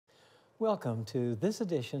Welcome to this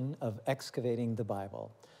edition of Excavating the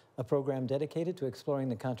Bible, a program dedicated to exploring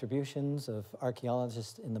the contributions of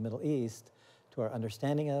archaeologists in the Middle East to our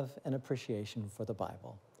understanding of and appreciation for the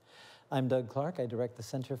Bible. I'm Doug Clark. I direct the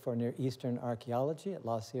Center for Near Eastern Archaeology at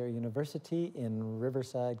La Sierra University in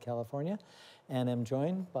Riverside, California, and am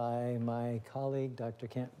joined by my colleague, Dr.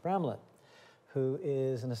 Kent Bramlett, who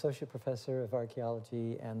is an associate professor of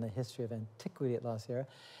archaeology and the history of antiquity at La Sierra,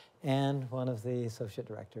 and one of the associate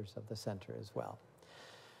directors of the center as well.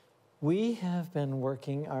 We have been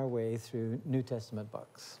working our way through New Testament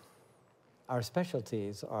books. Our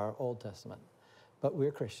specialties are Old Testament, but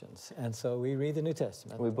we're Christians, and so we read the New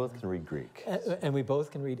Testament. We both can read Greek. And we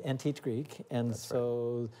both can read and teach Greek, and That's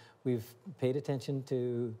so we've paid attention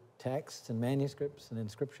to texts and manuscripts and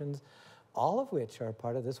inscriptions, all of which are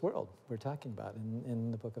part of this world we're talking about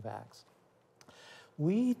in the book of Acts.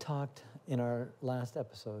 We talked in our last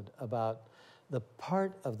episode about the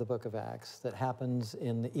part of the book of Acts that happens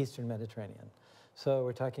in the Eastern Mediterranean. So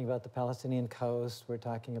we're talking about the Palestinian coast, we're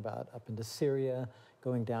talking about up into Syria,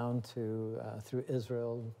 going down to through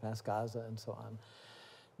Israel, past Gaza, and so on.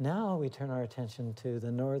 Now we turn our attention to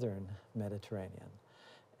the Northern Mediterranean.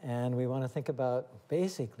 And we want to think about,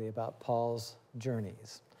 basically, about Paul's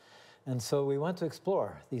journeys. And so we want to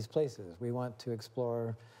explore these places. We want to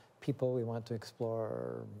explore people, we want to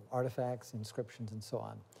explore artifacts, inscriptions, and so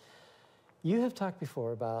on. You have talked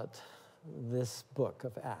before about this book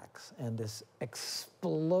of Acts and this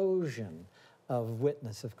explosion of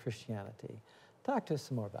witness of Christianity. Talk to us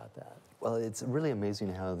some more about that. Well, it's really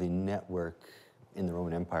amazing how the network in the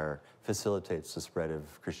Roman Empire facilitates the spread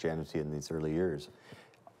of Christianity in these early years.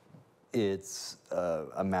 It's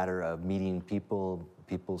a matter of meeting people.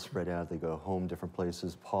 People spread out, they go home, different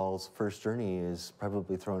places. Paul's first journey is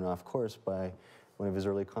probably thrown off course by one of his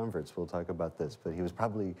early converts. We'll talk about this, but he was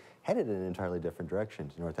probably headed in an entirely different direction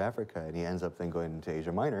to North Africa, and he ends up then going into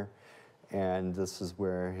Asia Minor, and this is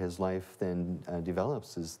where his life then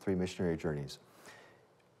develops, his three missionary journeys.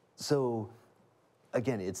 So,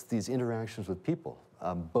 again, it's these interactions with people,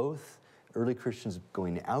 both early Christians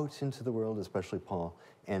going out into the world, especially Paul,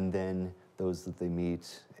 and then those that they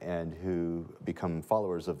meet and who become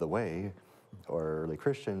followers of the way, or early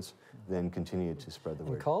Christians, then continue to spread the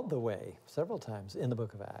word. And called the way several times in the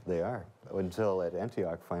book of Acts. They are, until at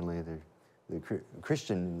Antioch, finally, the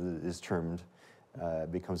Christian is termed,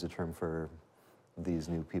 becomes a term for these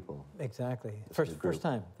new people. Exactly. First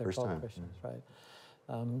time they're called Christians,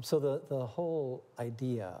 right? So the whole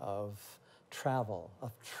idea of travel,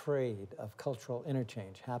 of trade, of cultural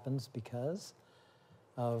interchange happens because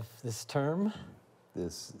of this term?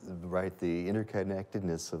 Right, the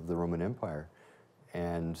interconnectedness of the Roman Empire.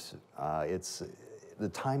 And the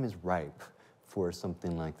time is ripe for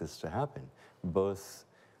something like this to happen, both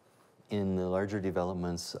in the larger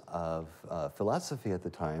developments of philosophy at the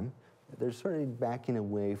time. They're sort of backing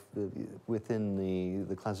away within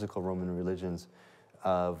the classical Roman religions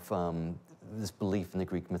of this belief in the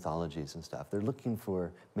Greek mythologies and stuff. They're looking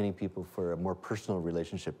for, many people, for a more personal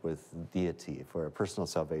relationship with deity, for a personal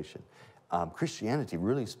salvation. Christianity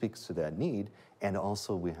really speaks to that need, and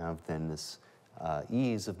also we have then this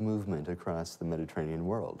ease of movement across the Mediterranean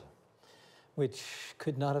world. Which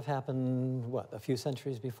could not have happened, what, a few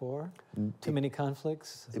centuries before? Too many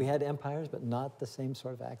conflicts? We had empires, but not the same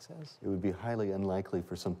sort of access? It would be highly unlikely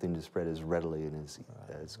for something to spread as readily and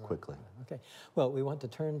as quickly. Okay. Well, we want to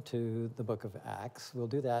turn to the book of Acts. We'll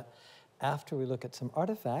do that after we look at some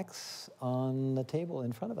artifacts on the table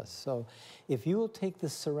in front of us. So if you will take the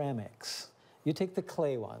ceramics, you take the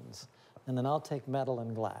clay ones, and then I'll take metal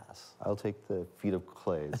and glass. I'll take the feet of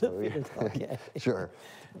clay. Okay. Sure.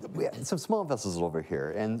 We have some small vessels over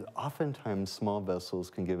here, and oftentimes small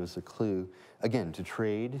vessels can give us a clue, again, to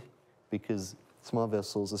trade, because small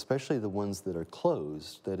vessels, especially the ones that are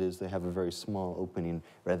closed, that is, they have a very small opening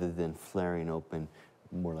rather than flaring open,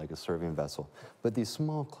 more like a serving vessel. But these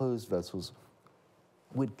small closed vessels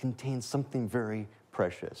would contain something very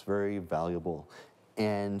precious, very valuable.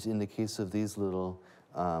 And in the case of these little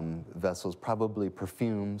vessels, probably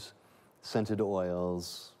perfumes, scented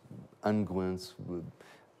oils, unguents.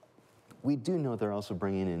 We do know they're also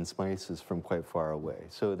bringing in spices from quite far away.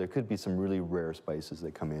 So there could be some really rare spices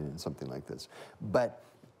that come in something like this. But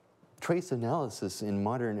trace analysis in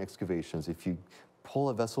modern excavations, if you pull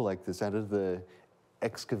a vessel like this out of the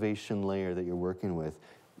excavation layer that you're working with,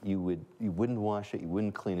 you wouldn't wash it, you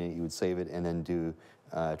wouldn't clean it, you would save it and then do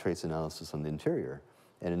trace analysis on the interior.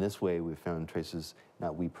 And in this way, we've found traces,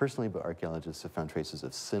 not we personally, but archaeologists have found traces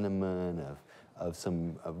of cinnamon, of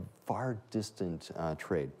some far distant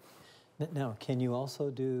trade. Now, can you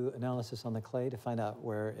also do analysis on the clay to find out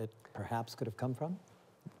where it perhaps could have come from?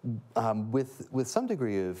 With some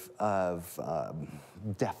degree of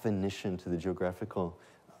definition to the geographical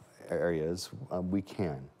areas, we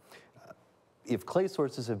can. If clay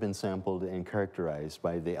sources have been sampled and characterized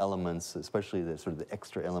by the elements, especially the sort of the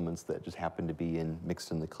extra elements that just happen to be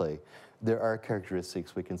mixed in the clay, there are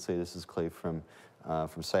characteristics. We can say this is clay from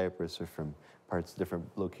Cyprus or from different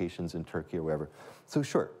locations in Turkey or wherever. So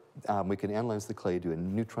sure, we can analyze the clay, do a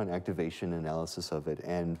neutron activation analysis of it,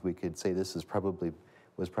 and we could say this was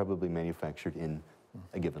probably manufactured in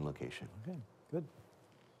a given location. Okay, good.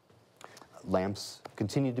 Lamps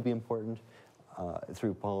continue to be important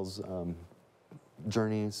through Paul's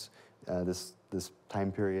journeys, this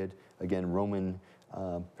time period. Again, Roman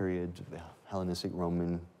period, Hellenistic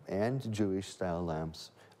Roman and Jewish style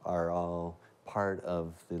lamps are all part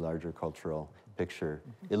of the larger cultural picture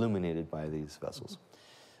illuminated by these vessels.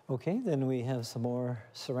 Okay, then we have some more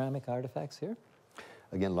ceramic artifacts here.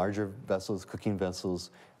 Again, larger vessels, cooking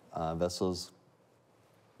vessels, vessels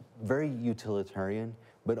very utilitarian,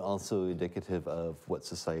 but also indicative of what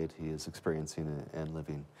society is experiencing and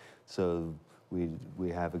living. So we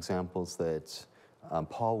have examples that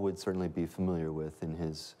Paul would certainly be familiar with in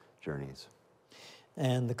his journeys.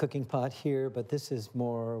 And the cooking pot here, but this is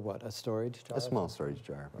more, what, a storage jar? A small storage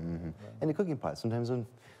jar. Mm-hmm. Right. And a cooking pot. Sometimes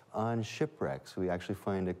on shipwrecks, we actually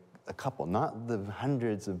find a couple, not the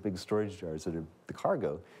hundreds of big storage jars that are the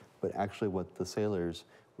cargo, but actually what the sailors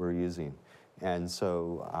were using. And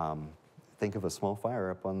so think of a small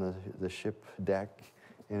fire up on the ship deck,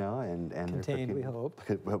 you know, and contained, they're cooking,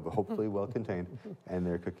 we hope. Hopefully well contained, and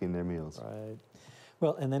they're cooking their meals. Right.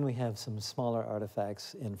 Well, and then we have some smaller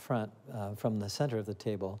artifacts in front from the center of the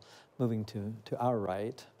table, moving to our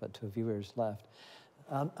right, but to viewers' left.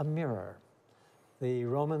 A mirror. The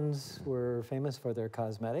Romans were famous for their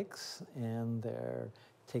cosmetics and their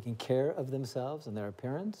taking care of themselves and their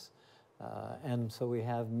appearance. And so we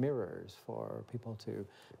have mirrors for people to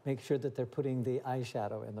make sure that they're putting the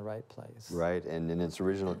eyeshadow in the right place. Right, and in its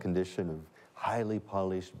original condition of highly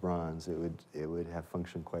polished bronze, it would have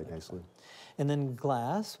functioned quite nicely. And then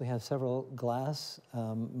glass, we have several glass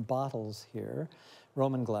bottles here,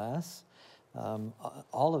 Roman glass.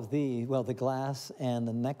 All of the glass and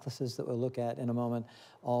the necklaces that we'll look at in a moment,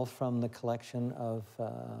 all from the collection of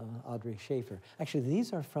Audrey Schaefer. Actually,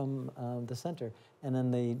 these are from the center, and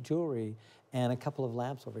then the jewelry and a couple of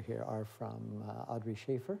lamps over here are from Audrey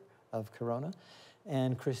Schaefer of Corona.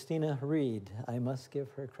 And Christina Reed, I must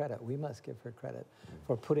give her credit, we must give her credit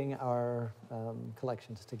for putting our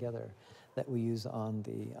collections together that we use on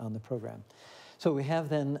the program. So we have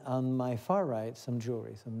then on my far right some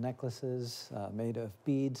jewelry, some necklaces made of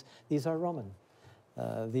beads. These are Roman.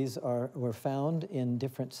 These were found in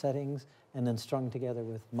different settings and then strung together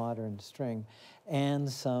with modern string. And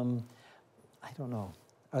some, I don't know,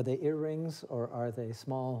 are they earrings or are they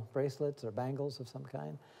small bracelets or bangles of some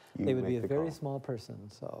kind? They would be a very small person,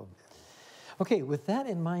 so. Okay, with that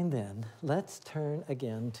in mind then, let's turn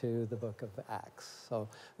again to the book of Acts. So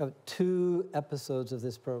we have 2 episodes of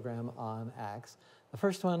this program on Acts. The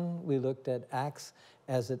first one, we looked at Acts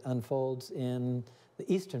as it unfolds in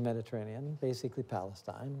the Eastern Mediterranean, basically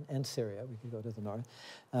Palestine and Syria. We could go to the north.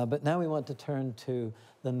 But now we want to turn to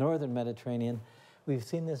the Northern Mediterranean. We've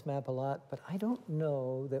seen this map a lot, but I don't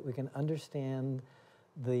know that we can understand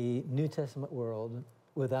the New Testament world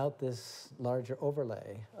without this larger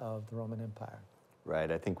overlay of the Roman Empire.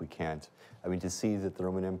 Right, I think we can't. I mean, to see that the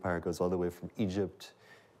Roman Empire goes all the way from Egypt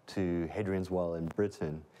to Hadrian's Wall in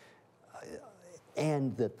Britain,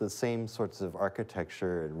 and that the same sorts of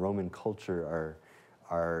architecture and Roman culture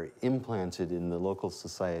are implanted in the local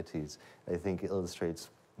societies, I think illustrates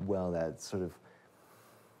well that sort of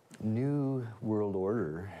new world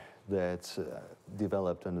order that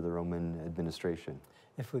developed under the Roman administration.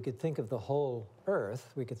 If we could think of the whole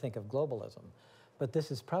Earth, we could think of globalism. But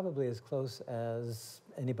this is probably as close as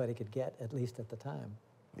anybody could get, at least at the time.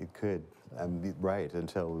 It could, right,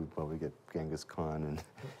 until we get Genghis Khan and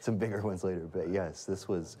some bigger ones later. But yes, this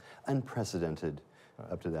was unprecedented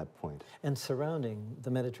up to that point. And surrounding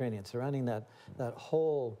the Mediterranean, surrounding that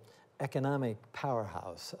whole economic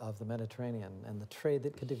powerhouse of the Mediterranean and the trade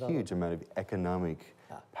that could develop. Huge amount of economic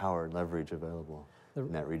power and leverage available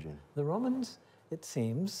in that region. The Romans, it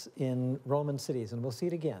seems, in Roman cities, and we'll see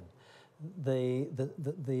it again, the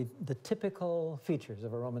typical features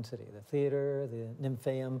of a Roman city, the theater, the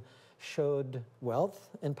nymphaeum, showed wealth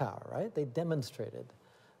and power, right? They demonstrated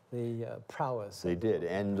the prowess. They did,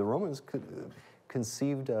 and the Romans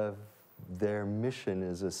conceived of their mission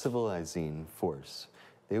as a civilizing force.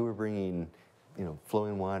 They were bringing,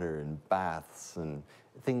 flowing water and baths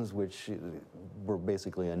things which were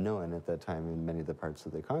basically unknown at that time in many of the parts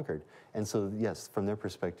that they conquered. And so, yes, from their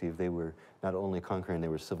perspective, they were not only conquering, they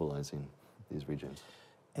were civilizing these regions.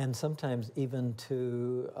 And sometimes even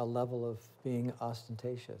to a level of being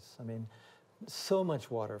ostentatious. I mean, so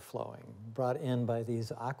much water flowing, brought in by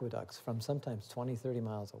these aqueducts from sometimes 20, 30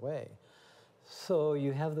 miles away. So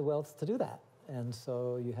you have the wealth to do that, and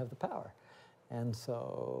so you have the power. And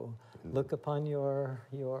so look upon your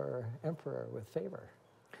emperor with favor.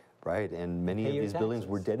 Right, and many of these buildings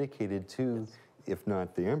were dedicated to, if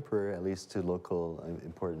not the emperor, at least to local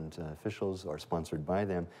important officials or sponsored by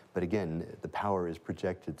them. But again, the power is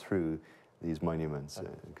projected through these monuments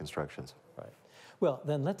and constructions. Right. Well,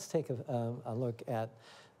 then let's take a look at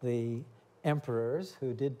the emperors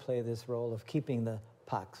who did play this role of keeping the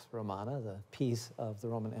Pax Romana, the peace of the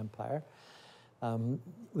Roman Empire.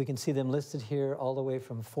 We can see them listed here all the way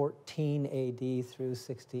from 14 AD through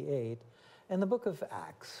 68. And the book of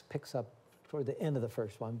Acts picks up toward the end of the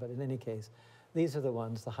first one, but in any case, these are the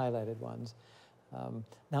ones, the highlighted ones.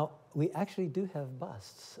 Now, we actually do have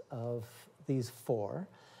busts of these four,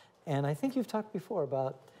 and I think you've talked before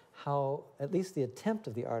about how at least the attempt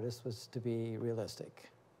of the artist was to be realistic.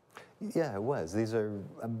 Yeah, it was. These are,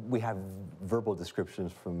 we have verbal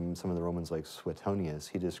descriptions from some of the Romans like Suetonius.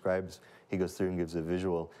 He goes through and gives a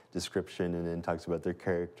visual description and then talks about their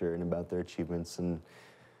character and about their achievements and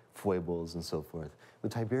foibles and so forth.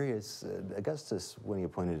 With Tiberius, Augustus, when he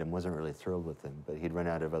appointed him, wasn't really thrilled with him, but he'd run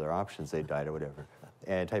out of other options. They died or whatever.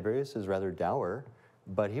 And Tiberius is rather dour,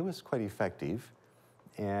 but he was quite effective.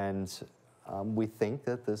 And we think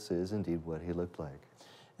that this is indeed what he looked like.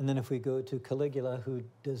 And then if we go to Caligula, who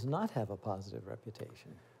does not have a positive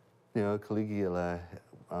reputation. You know, Caligula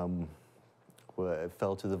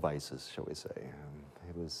fell to the vices, shall we say.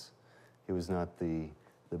 He was not the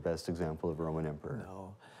best example of a Roman emperor.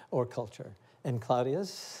 No, or culture. And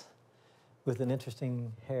Claudius, with an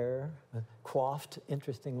interesting hair, coiffed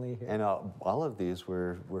interestingly here. And all of these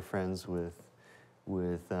were friends with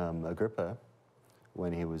Agrippa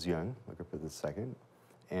when he was young, Agrippa II.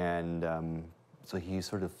 And so he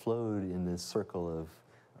sort of flowed in this circle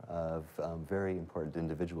of very important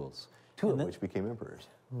individuals, two of which became emperors.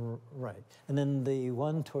 Right. And then the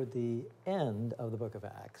one toward the end of the book of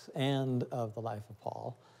Acts and of the life of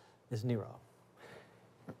Paul is Nero.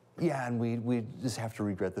 Yeah, and we just have to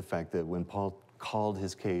regret the fact that when Paul called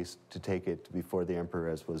his case to take it before the emperor,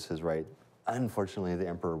 as was his right, unfortunately the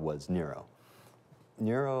emperor was Nero.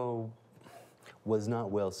 Nero was not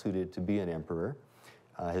well suited to be an emperor.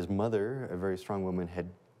 His mother, a very strong woman, had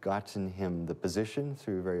gotten him the position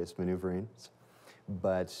through various maneuverings,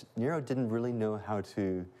 but Nero didn't really know how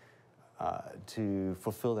to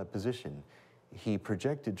fulfill that position. He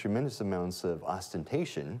projected tremendous amounts of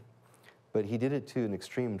ostentation, but he did it to an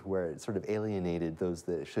extreme to where it sort of alienated those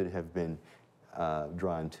that should have been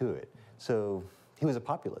drawn to it. So he was a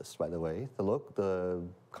populist, by the way. The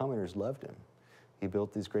commoners loved him. He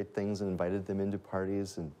built these great things and invited them into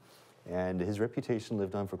parties, and his reputation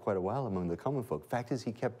lived on for quite a while among the common folk. Fact is,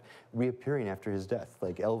 he kept reappearing after his death,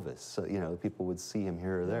 like Elvis. So, you know, people would see him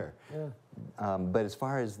here or there. Yeah. But as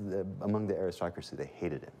far as among the aristocracy, they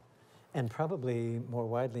hated him. And probably more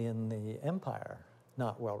widely in the empire,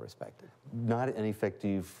 not well respected. Not an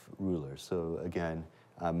effective ruler. So again,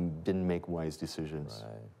 didn't make wise decisions.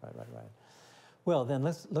 Right. Well, then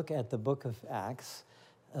let's look at the book of Acts.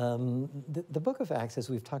 The book of Acts, as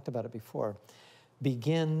we've talked about it before,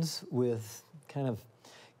 begins with kind of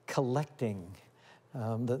collecting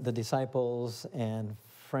the disciples and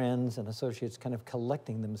friends and associates kind of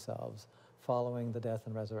collecting themselves following the death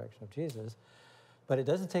and resurrection of Jesus. But it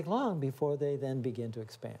doesn't take long before they then begin to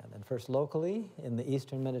expand. And first locally in the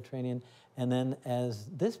Eastern Mediterranean, and then as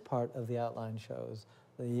this part of the outline shows,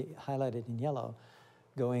 the highlighted in yellow,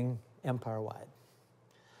 going empire-wide.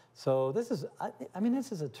 So this is, I mean,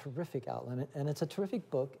 this is a terrific outline, and it's a terrific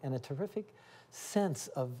book and a terrific sense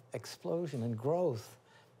of explosion and growth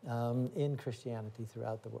in Christianity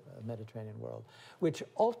throughout the Mediterranean world, which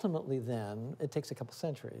ultimately then, it takes a couple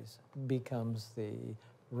centuries, becomes the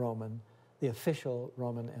official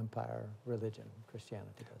Roman Empire religion,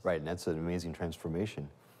 Christianity does. Right, and that's an amazing transformation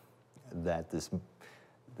that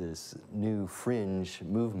this new fringe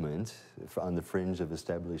movement on the fringe of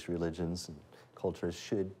established religions and cultures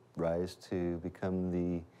should rise to become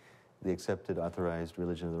the accepted, authorized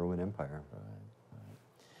religion of the Roman Empire. Right.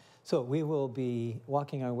 So we will be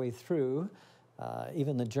walking our way through,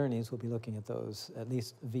 even the journeys, we'll be looking at those, at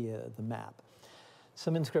least via the map.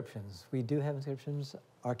 Some inscriptions. We do have inscriptions.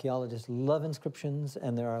 Archaeologists love inscriptions,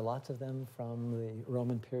 and there are lots of them from the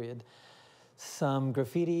Roman period. Some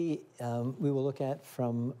graffiti we will look at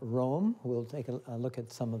from Rome. We'll take a look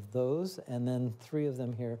at some of those, and then 3 of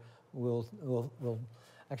them here we'll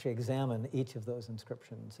actually examine each of those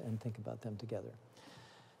inscriptions and think about them together.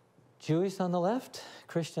 Jewish on the left,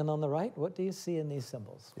 Christian on the right. What do you see in these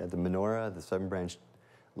symbols? Yeah, the menorah, the 7-branched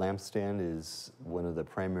lampstand, is one of the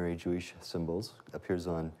primary Jewish symbols. Appears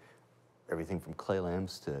on everything from clay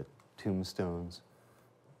lamps to tombstones.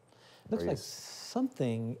 Looks like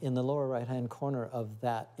something in the lower right-hand corner of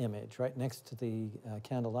that image, right next to the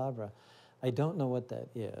candelabra. I don't know what that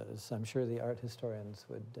is. I'm sure the art historians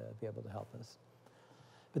would be able to help us.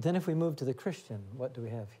 But then if we move to the Christian, what do we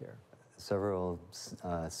have here? Several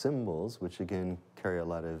symbols, which again carry a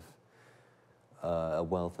lot of a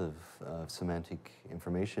wealth of semantic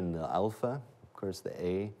information. The alpha, of course, the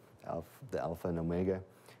A, the alpha and omega.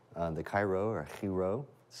 The Chi-Rho or Chi-Rho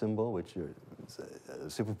symbol, which is a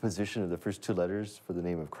superposition of the first 2 letters for the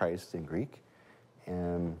name of Christ in Greek,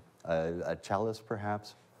 and a chalice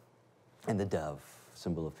perhaps, and the dove,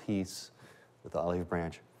 symbol of peace with the olive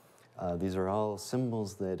branch. These are all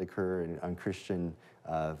symbols that occur on Christian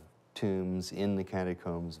tombs, in the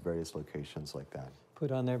catacombs, various locations like that.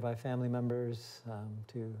 Put on there by family members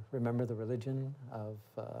to remember the religion of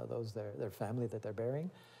those their family that they're burying,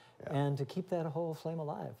 and to keep that whole flame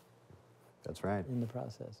alive. That's right. In the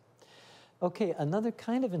process. Okay, another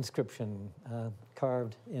kind of inscription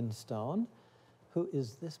carved in stone. Who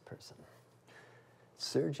is this person?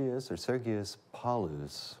 Sergius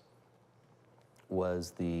Paulus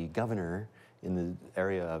was the governor in the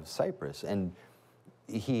area of Cyprus, and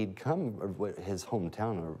he'd come, his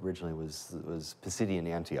hometown originally was Pisidian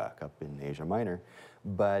Antioch up in Asia Minor,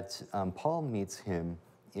 but Paul meets him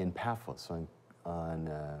in Paphos on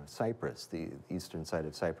Cyprus, the eastern side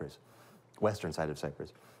of Cyprus, western side of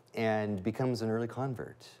Cyprus, and becomes an early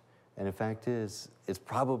convert. And in fact, it's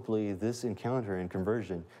probably this encounter and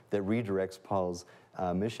conversion that redirects Paul's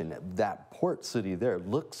mission. That port city there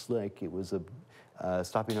looks like it was a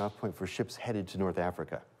stopping off point for ships headed to North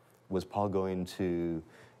Africa. Was Paul going to,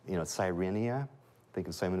 Cyrenia? Think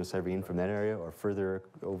of Simon of Cyrene from that area, or further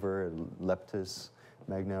over, Leptis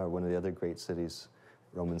Magna, or one of the other great cities,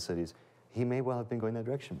 Roman cities. He may well have been going that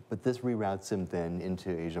direction, but this reroutes him then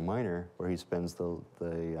into Asia Minor, where he spends the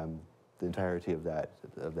entirety of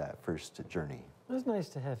that first journey. It was nice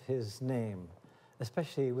to have his name,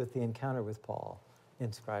 especially with the encounter with Paul,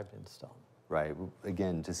 inscribed in stone. Right.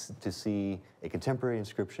 Again, to see a contemporary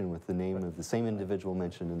inscription with the name of the same individual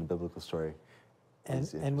mentioned in the biblical story.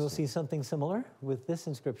 And we'll see something similar with this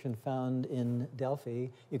inscription found in Delphi.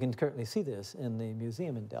 You can currently see this in the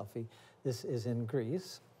museum in Delphi. This is in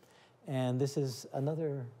Greece. And this is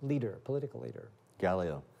another leader, political leader.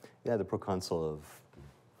 Gallio. Yeah, the proconsul of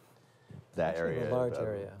that area. A large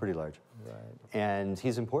area. Pretty large. Right. And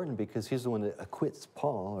he's important because he's the one that acquits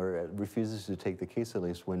Paul, or refuses to take the case at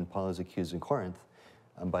least, when Paul is accused in Corinth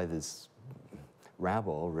by this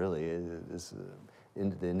rabble, really,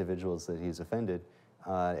 the individuals that he's offended,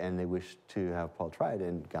 and they wish to have Paul tried.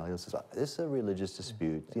 And Gallio says, this is a religious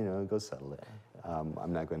dispute, go settle it.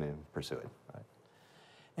 I'm not going to pursue it. Right.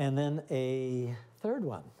 And then a third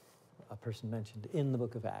one, a person mentioned in the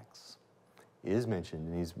book of Acts. He is mentioned,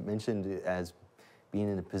 and he's mentioned as being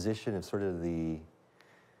in a position of sort of the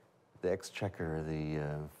exchequer, the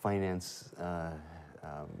finance, the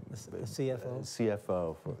CFO?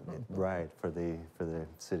 CFO, right, for the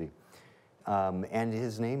city. And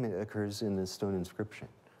his name occurs in the stone inscription.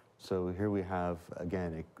 So here we have,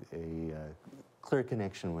 again, a clear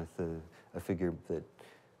connection with a figure that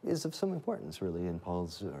is of some importance, really, in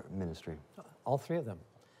Paul's ministry. All 3 of them.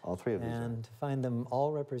 All 3 of these. And to find them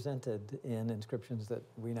all represented in inscriptions that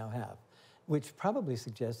we now have, which probably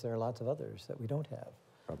suggests there are lots of others that we don't have.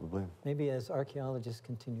 Probably. Maybe as archaeologists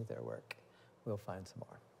continue their work, we'll find some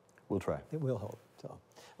more. We'll try. We'll hope so.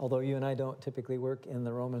 Although you and I don't typically work in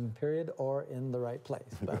the Roman period or in the right place.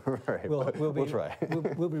 But right, we'll try.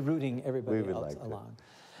 we'll be rooting everybody we would else like along.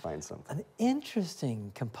 To find something. An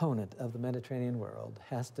interesting component of the Mediterranean world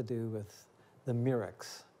has to do with the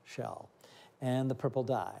murex shell and the purple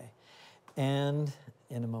dye. And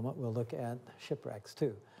in a moment, we'll look at shipwrecks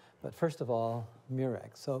too. But first of all,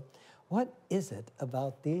 murex. So what is it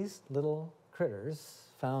about these little critters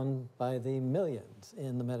found by the millions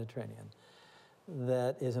in the Mediterranean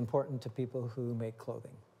that is important to people who make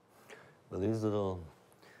clothing? Well, these little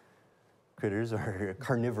critters are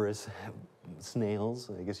carnivorous snails,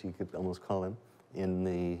 I guess you could almost call them, in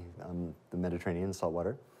the Mediterranean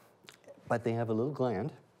saltwater. But they have a little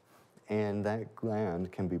gland, and that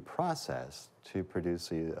gland can be processed to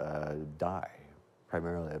produce a dye,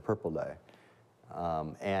 primarily a purple dye.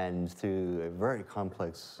 and through a very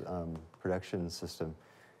complex production system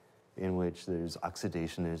in which there's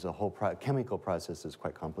oxidation, there's a whole chemical process that's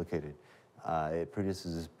quite complicated. It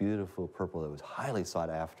produces this beautiful purple that was highly sought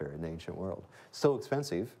after in the ancient world. So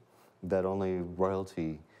expensive that only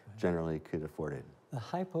royalty generally could afford it. The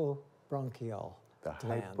hypobronchial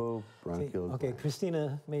gland. Hypobronchial gland. Okay,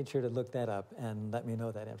 Christina made sure to look that up and let me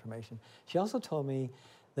know that information. She also told me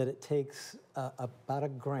that it takes about a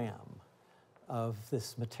gram of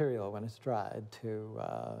this material when it's dried to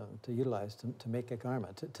utilize to make a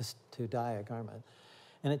garment, to dye a garment.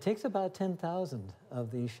 And it takes about 10,000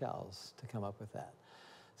 of these shells to come up with that.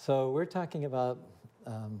 So we're talking about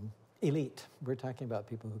elite. We're talking about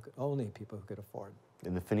people who could, only people who could afford.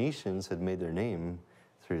 And the Phoenicians had made their name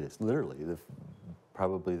through this. Literally,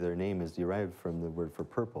 probably their name is derived from the word for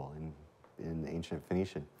purple in ancient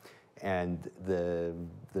Phoenician. And the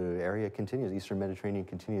area continues, Eastern Mediterranean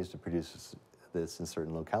continues to produce this in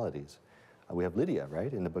certain localities. We have Lydia,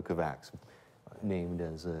 right, in the book of Acts, named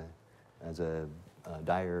as a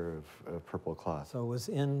dyer of purple cloth. So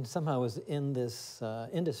somehow was in this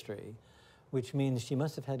industry, which means she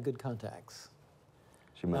must have had good contacts.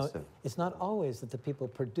 She must have. It's not always that the people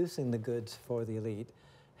producing the goods for the elite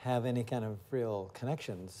have any kind of real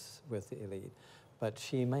connections with the elite, but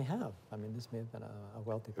she may have. I mean, this may have been a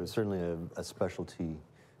wealthy person. It was certainly a specialty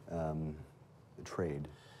trade.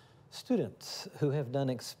 Students who have done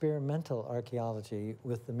experimental archaeology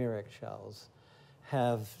with the Murex shells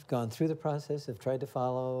have gone through the process, have tried to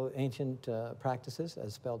follow ancient practices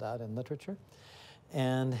as spelled out in literature,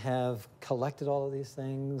 and have collected all of these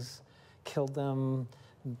things, killed them,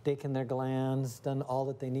 taken their glands, done all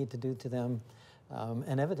that they need to do to them,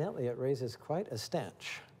 and evidently it raises quite a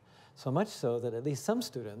stench. So much so that at least some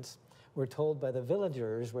students were told by the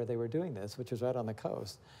villagers where they were doing this, which was right on the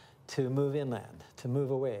coast, to move inland, to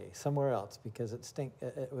move away somewhere else because the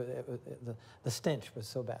stench was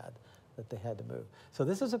so bad that they had to move. So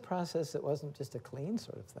this is a process that wasn't just a clean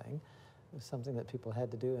sort of thing. It was something that people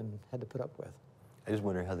had to do and had to put up with. I just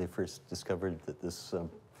wonder how they first discovered that this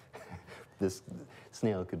this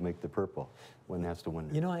snail could make the purple. One has to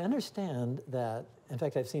wonder. You know, I understand that, in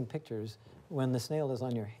fact, I've seen pictures, when the snail is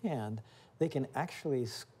on your hand, they can actually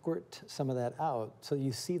squirt some of that out so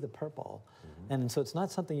you see the purple. Mm-hmm. And so it's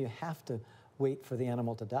not something you have to wait for the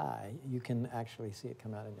animal to die. You can actually see it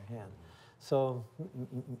come out in your hand. So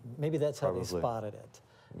maybe that's how they spotted it,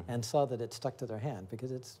 and saw that it stuck to their hand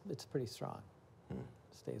because it's pretty strong.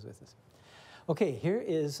 Stays with us. Okay, here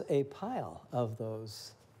is a pile of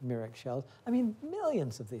those Murex shells. I mean,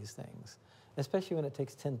 millions of these things, especially when it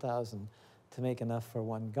takes 10,000 to make enough for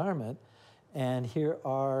one garment. And here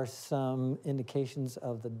are some indications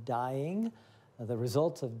of the dyeing, the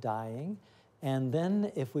results of dyeing. And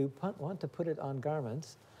then if we want to put it on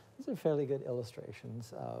garments, these are fairly good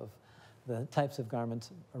illustrations of the types of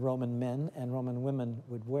garments Roman men and Roman women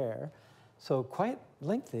would wear. So quite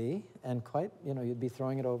lengthy and quite, you know, you'd be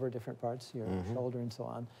throwing it over different parts, your shoulder and so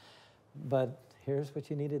on. But here's what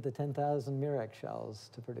you needed the 10,000 Murex shells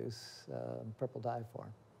to produce purple dye for.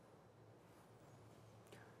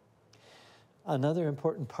 Another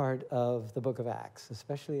important part of the book of Acts,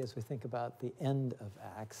 especially as we think about the end of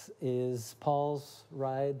Acts, is Paul's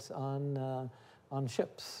rides on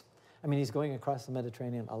ships. I mean, he's going across the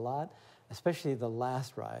Mediterranean a lot, especially the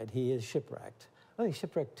last ride. He is shipwrecked. Well, he's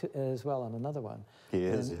shipwrecked as well on another one. He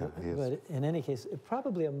is, yeah, he is. But in any case,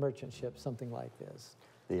 probably a merchant ship, something like this.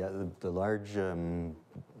 The large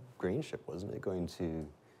grain ship, wasn't it, going to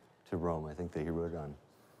Rome, I think that he rode on.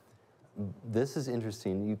 This is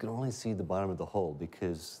interesting. You can only see the bottom of the hull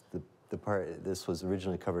because this was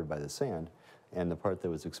originally covered by the sand, and the part that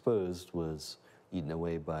was exposed was eaten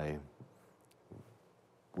away by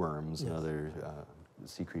worms and other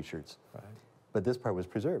sea creatures. Right. But this part was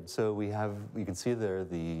preserved. So you can see there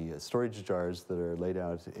the storage jars that are laid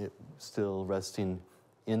out still resting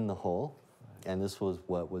in the hull. Right. And this was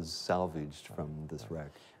what was salvaged from this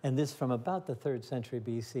wreck. And this from about the 3rd century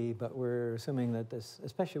BC, but we're assuming that this,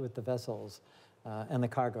 especially with the vessels and the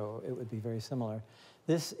cargo, it would be very similar.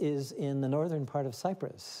 This is in the northern part of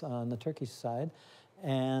Cyprus, on the Turkish side,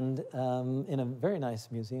 and in a very nice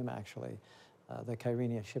museum, actually, the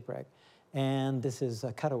Kyrenia shipwreck. And this is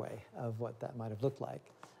a cutaway of what that might have looked like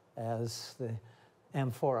as the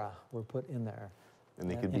amphora were put in there. And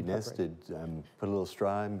they could be nested, put a little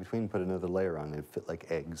straw in between, put another layer on. They'd fit like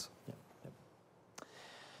eggs. Yep, yep.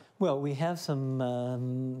 Well, we have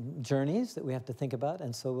some journeys that we have to think about,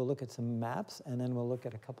 and so we'll look at some maps, and then we'll look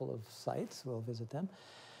at a couple of sites. We'll visit them.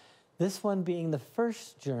 This one being the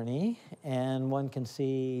first journey, and one can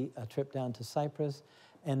see a trip down to Cyprus,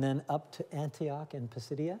 and then up to Antioch in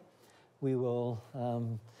Pisidia, we will,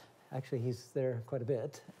 actually he's there quite a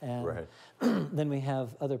bit. And Right. then we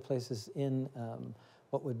have other places in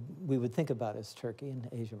what we would think about as Turkey and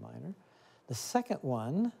Asia Minor. The second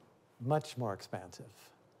one, much more expansive,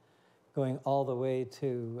 going all the way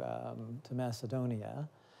to Macedonia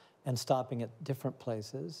and stopping at different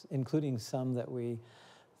places, including some that we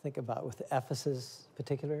think about with Ephesus in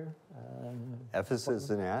particular. Ephesus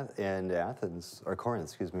and Athens, or Corinth,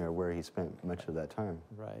 excuse me, are where he spent much of that time.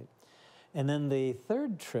 Right. And then the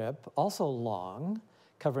third trip, also long,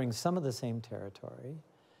 covering some of the same territory.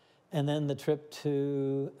 And then the trip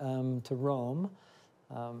to Rome,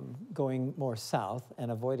 going more south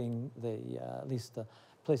and avoiding at least the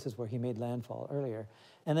places where he made landfall earlier.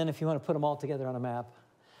 And then if you want to put them all together on a map,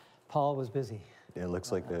 Paul was busy. Yeah, it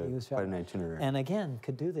looks like quite an itinerary. And again,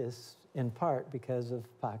 could do this in part because of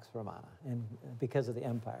Pax Romana and because of the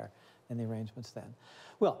empire and the arrangements then.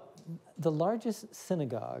 Well, the largest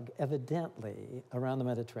synagogue evidently around the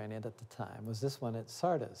Mediterranean at the time was this one at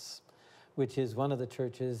Sardis, which is one of the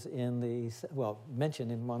churches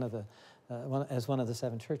mentioned in as one of the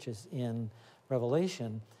 7 churches in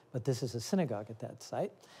Revelation, but this is a synagogue at that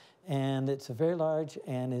site. And it's very large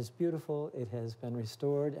and is beautiful. It has been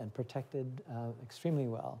restored and protected extremely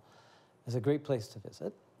well. It's a great place to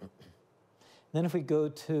visit. Then if we go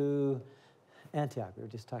to Antioch, we were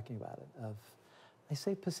just talking about it, I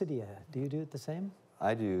say Pisidia. Do you do it the same?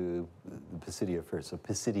 I do Pisidia first, so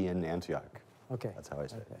Pisidian Antioch. Okay. That's how I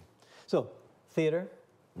say it. So, theater.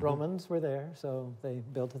 Romans were there, so they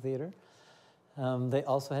built a theater. They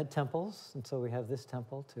also had temples, and so we have this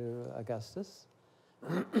temple to Augustus.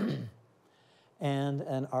 And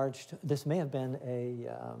an arched, this may have been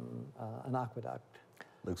an aqueduct.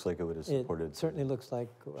 Looks like it would have supported. It certainly looks like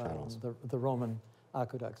the Roman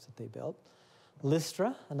aqueducts that they built.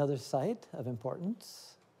 Lystra, another site of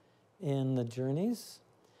importance in the journeys.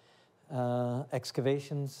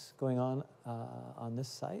 Excavations going on this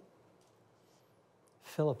site.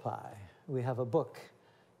 Philippi, we have a book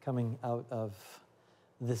coming out of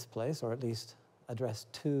this place, or at least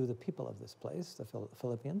addressed to the people of this place, the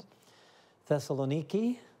Philippians.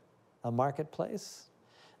 Thessaloniki, a marketplace.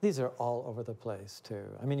 These are all over the place, too.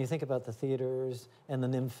 I mean, you think about the theaters and the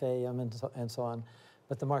Nymphaeum and so on,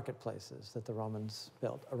 but the marketplaces that the Romans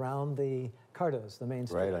built around the cardos, the main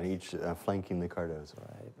streets. Right, on each, flanking the cardos.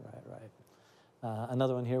 Right.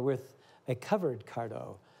 Another one here with a covered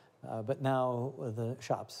cardo, but now with the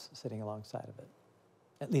shops sitting alongside of it.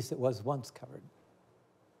 At least it was once covered.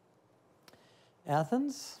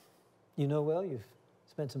 Athens, you know well, you've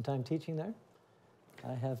spent some time teaching there.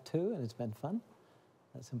 I have too, and it's been fun.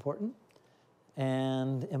 That's important.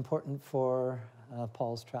 And important for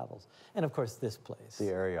Paul's travels. And of course, this place. The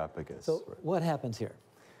Areopagus. So what happens here?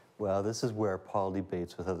 Well, this is where Paul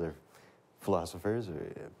debates with other philosophers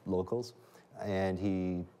or locals, and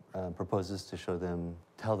he proposes to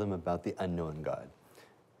tell them about the unknown God.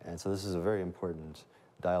 And so this is a very important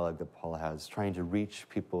dialogue that Paul has, trying to reach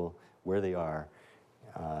people where they are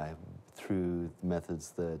through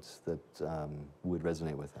methods that would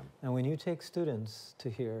resonate with them. And when you take students to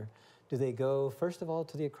here, do they go, first of all,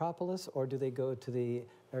 to the Acropolis, or do they go to the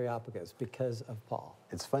Areopagus because of Paul?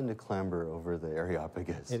 It's fun to clamber over the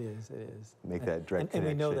Areopagus. It is. Make that direct and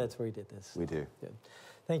connection. we know that's where he did this. We do. Good.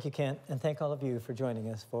 Thank you, Kent, and thank all of you for joining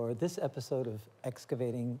us for this episode of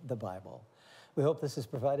Excavating the Bible. We hope this has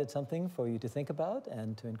provided something for you to think about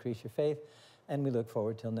and to increase your faith, and we look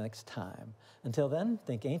forward till next time. Until then,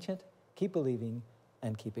 think ancient, keep believing,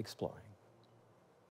 and keep exploring.